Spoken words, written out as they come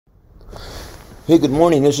Hey, good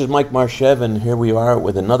morning. This is Mike Marshev, and here we are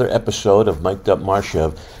with another episode of Mic'd Up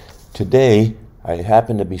Marshev. Today, I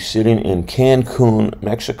happen to be sitting in Cancun,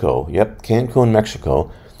 Mexico. Yep, Cancun,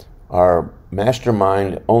 Mexico. Our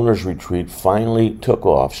mastermind owners retreat finally took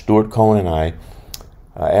off. Stuart Cohen and I,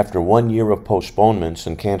 after 1 year of postponements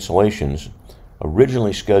and cancellations,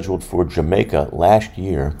 originally scheduled for Jamaica last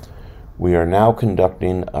year, we are now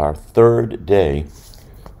conducting our third day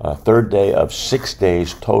of 6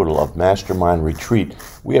 days total of Mastermind Retreat.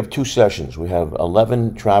 We have two sessions. We have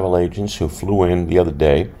 11 travel agents who flew in the other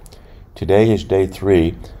day. Today is day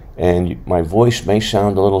 3, and my voice may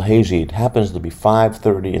sound a little hazy. It happens to be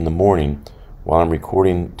 5:30 in the morning while I'm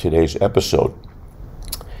recording today's episode.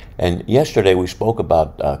 And yesterday we spoke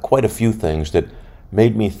about quite a few things that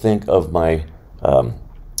made me think of my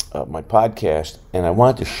podcast, and I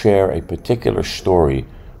wanted to share a particular story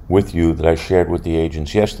with you that I shared with the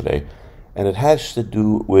agents yesterday, and it has to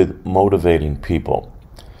do with motivating people.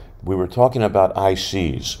 We were talking about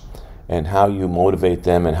ICs and how you motivate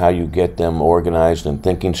them and how you get them organized and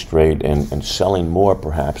thinking straight and selling more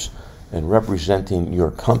perhaps and representing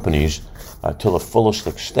your companies to the fullest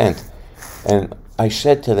extent. And I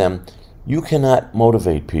said to them, you cannot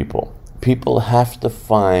motivate people. People have to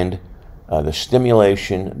find the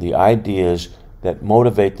stimulation, the ideas that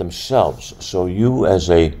motivate themselves. So you as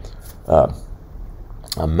a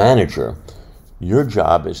manager, your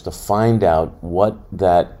job is to find out what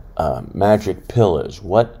that magic pill is,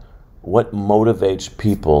 what motivates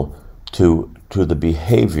people to the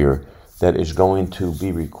behavior that is going to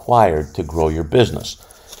be required to grow your business.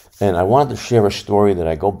 And I wanted to share a story that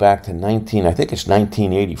I go back to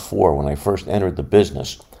 1984 when I first entered the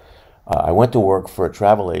business. I went to work for a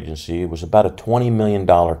travel agency. It was about a $20 million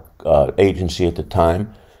agency at the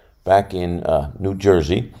time, back in New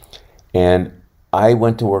Jersey. And I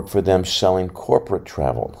went to work for them selling corporate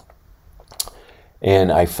travel.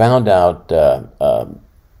 And I found out a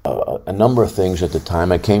number of things at the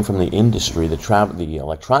time. I came from the industry, the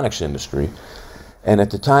electronics industry. And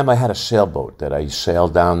at the time I had a sailboat that I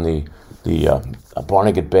sailed down the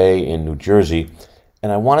Barnegat Bay in New Jersey.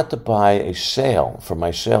 And I wanted to buy a sail for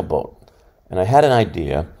my sailboat. And I had an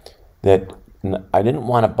idea that I didn't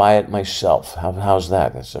want to buy it myself. How's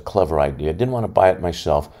that? That's a clever idea. I didn't want to buy it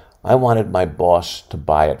myself. I wanted my boss to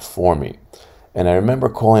buy it for me. And I remember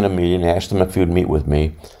calling a meeting, asked him if he would meet with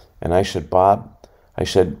me. And I said, Bob, I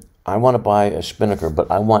want to buy a spinnaker,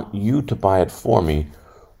 but I want you to buy it for me.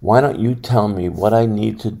 Why don't you tell me what I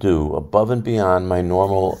need to do above and beyond my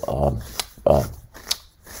normal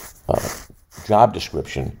job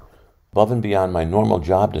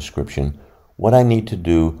description, what I need to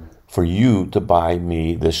do for you to buy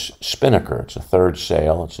me this spinnaker. It's a third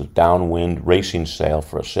sail. It's a downwind racing sail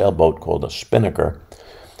for a sailboat called a spinnaker.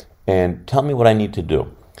 And tell me what I need to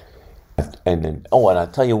do. And I'll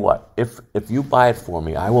tell you what, if you buy it for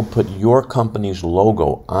me, I will put your company's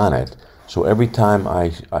logo on it. So every time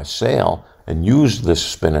I sail and use this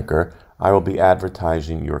spinnaker, I will be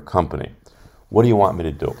advertising your company. What do you want me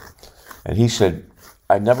to do? And he said,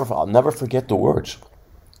 I'll never forget the words.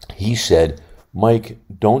 He said, Mike,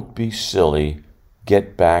 don't be silly,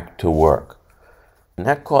 get back to work. And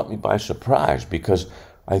that caught me by surprise because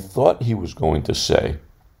I thought he was going to say,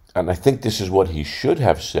 and I think this is what he should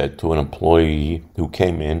have said to an employee who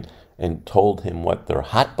came in and told him what their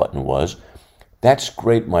hot button was. That's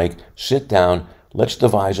great, Mike, sit down, let's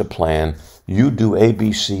devise a plan. You do A,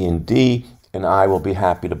 B, C, and D, and I will be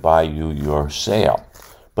happy to buy you your sail.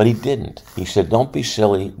 But he didn't. He said, don't be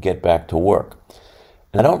silly, get back to work.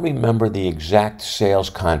 And I don't remember the exact sales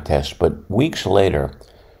contest, but weeks later,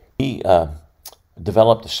 he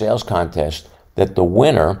developed a sales contest that the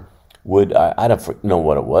winner would, I don't know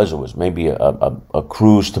what it was maybe a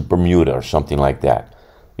cruise to Bermuda or something like that.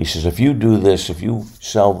 He says, if you do this, if you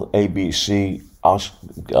sell ABC,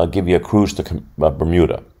 I'll give you a cruise to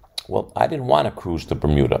Bermuda. Well, I didn't want a cruise to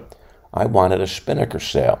Bermuda. I wanted a spinnaker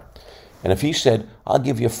sail. And if he said, I'll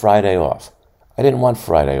give you Friday off, I didn't want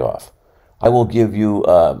Friday off. I will give you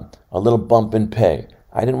a little bump in pay.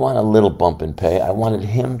 I didn't want a little bump in pay. I wanted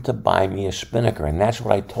him to buy me a spinnaker, and that's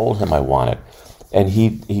what I told him I wanted. And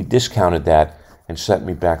he discounted that and sent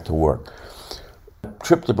me back to work. A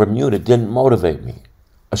trip to Bermuda didn't motivate me.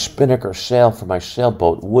 A spinnaker sail for my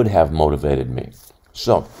sailboat would have motivated me.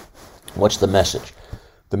 So, what's the message?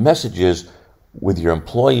 The message is, with your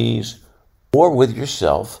employees or with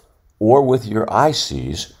yourself or with your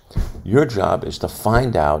ICs, your job is to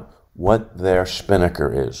find out what their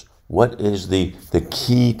spinnaker is. What is the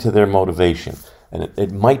key to their motivation? And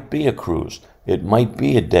it might be a cruise. It might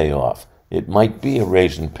be a day off. It might be a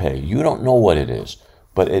raise in pay. You don't know what it is.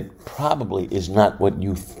 but it probably is not what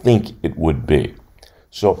you think it would be.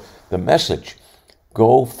 So the message,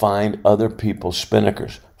 go find other people's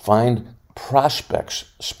spinnakers. Find prospects'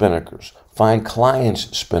 spinnakers. Find clients'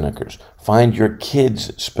 spinnakers. Find your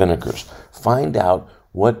kids' spinnakers. Find out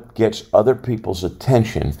what gets other people's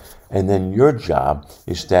attention, and then your job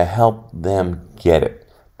is to help them get it.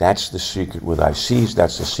 That's the secret with ICs.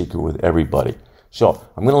 That's the secret with everybody. So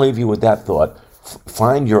I'm going to leave you with that thought.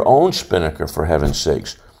 Find your own spinnaker, for heaven's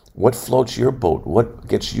sakes. What floats your boat? What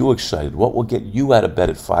gets you excited? What will get you out of bed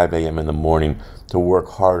at 5 a.m. in the morning to work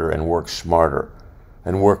harder and work smarter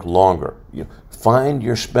and work longer? Find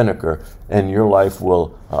your spinnaker, and your life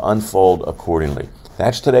will unfold accordingly.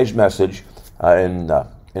 That's today's message. In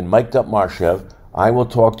Mic'd Up Marshev, I will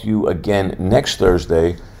talk to you again next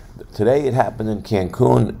Thursday. Today it happened in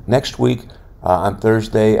Cancun. Next week, on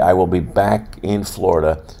Thursday, I will be back in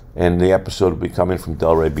Florida, and the episode will be coming from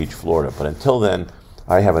Delray Beach, Florida. But until then,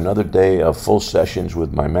 I have another day of full sessions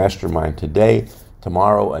with my mastermind today.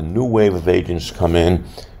 Tomorrow, a new wave of agents come in.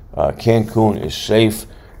 Cancun is safe.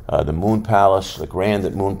 The Moon Palace, the Grand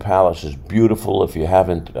at Moon Palace, is beautiful. If you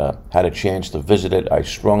haven't had a chance to visit it, I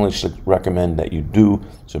strongly recommend that you do.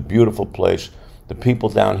 It's a beautiful place. The people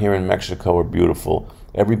down here in Mexico are beautiful.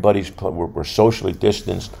 We're socially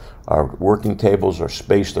distanced. Our working tables are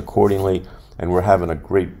spaced accordingly, and we're having a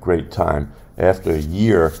great, great time after a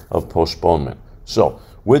year of postponement. So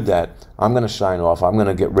with that, I'm going to sign off. I'm going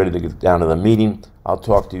to get ready to get down to the meeting. I'll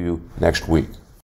talk to you next week.